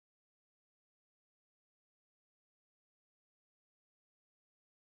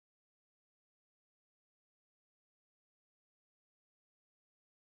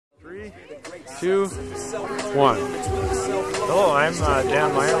3, 2, 1. Hello, I'm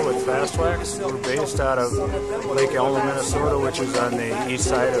Dan Meyer with FastWax. We're based out of Lake Elmo, Minnesota, which is on the east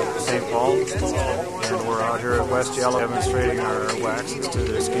side of St. Paul. And we're out here at West Yellowstone demonstrating our waxes to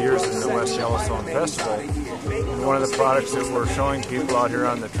the skiers in the West Yellowstone Festival. And one of the products that we're showing people out here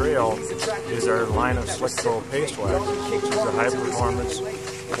on the trail is our line of Slick Pro paste wax, which is a high-performance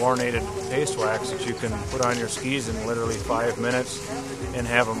chlorinated paste wax that you can put on your skis in literally 5 minutes and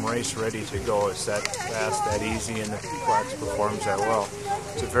have them race ready to go. It's that fast, that easy, and the wax performs that well.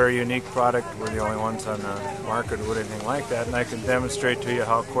 It's a very unique product. We're the only ones on the market with anything like that, and I can demonstrate to you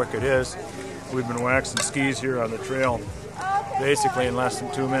how quick it is. We've been waxing skis here on the trail basically in less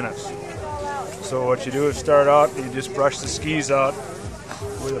than 2 minutes. So what you do is start out, you just brush the skis out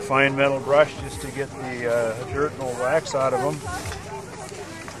with a fine metal brush just to get the dirt and old wax out of them.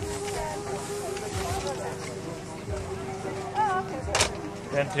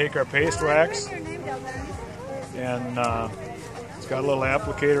 Then take our paste wax, and it's got a little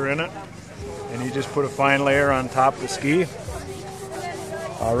applicator in it, and you just put a fine layer on top of the ski.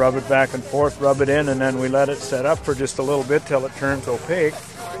 Rub it back and forth, rub it in, and then we let it set up for just a little bit till it turns opaque.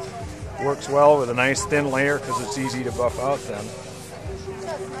 Works well with a nice thin layer because it's easy to buff out then.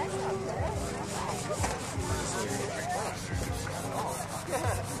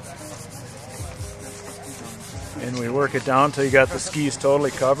 And we work it down until you got the skis totally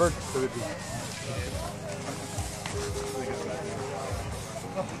covered.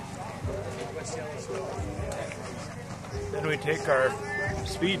 Then we take our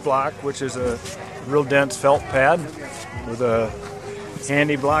speed block, which is a real dense felt pad with a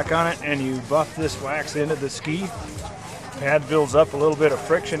handy block on it, and you buff this wax into the ski. Pad builds up a little bit of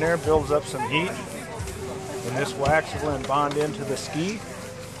friction there, builds up some heat, and this wax will then bond into the ski.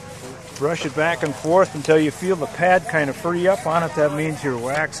 Brush it back and forth until you feel the pad kind of free up on it. That means your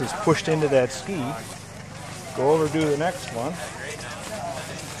wax is pushed into that ski. Go over to do the next one.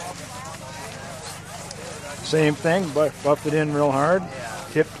 Same thing, but buff it in real hard.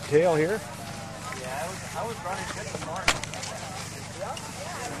 Tip to tail here.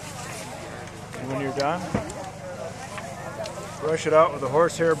 And when you're done, brush it out with a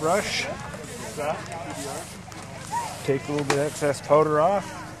horsehair brush. Take a little bit of excess powder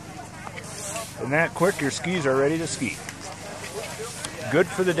off. And that quick, your skis are ready to ski. Good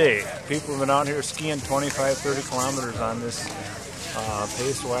for the day. People have been out here skiing 25, 30 kilometers on this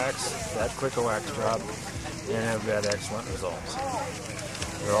paste wax, that quick a wax job, and have had excellent results.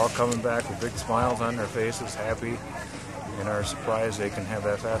 They're all coming back with big smiles on their faces, happy, and are surprised they can have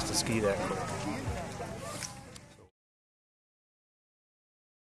that fast to ski that quick.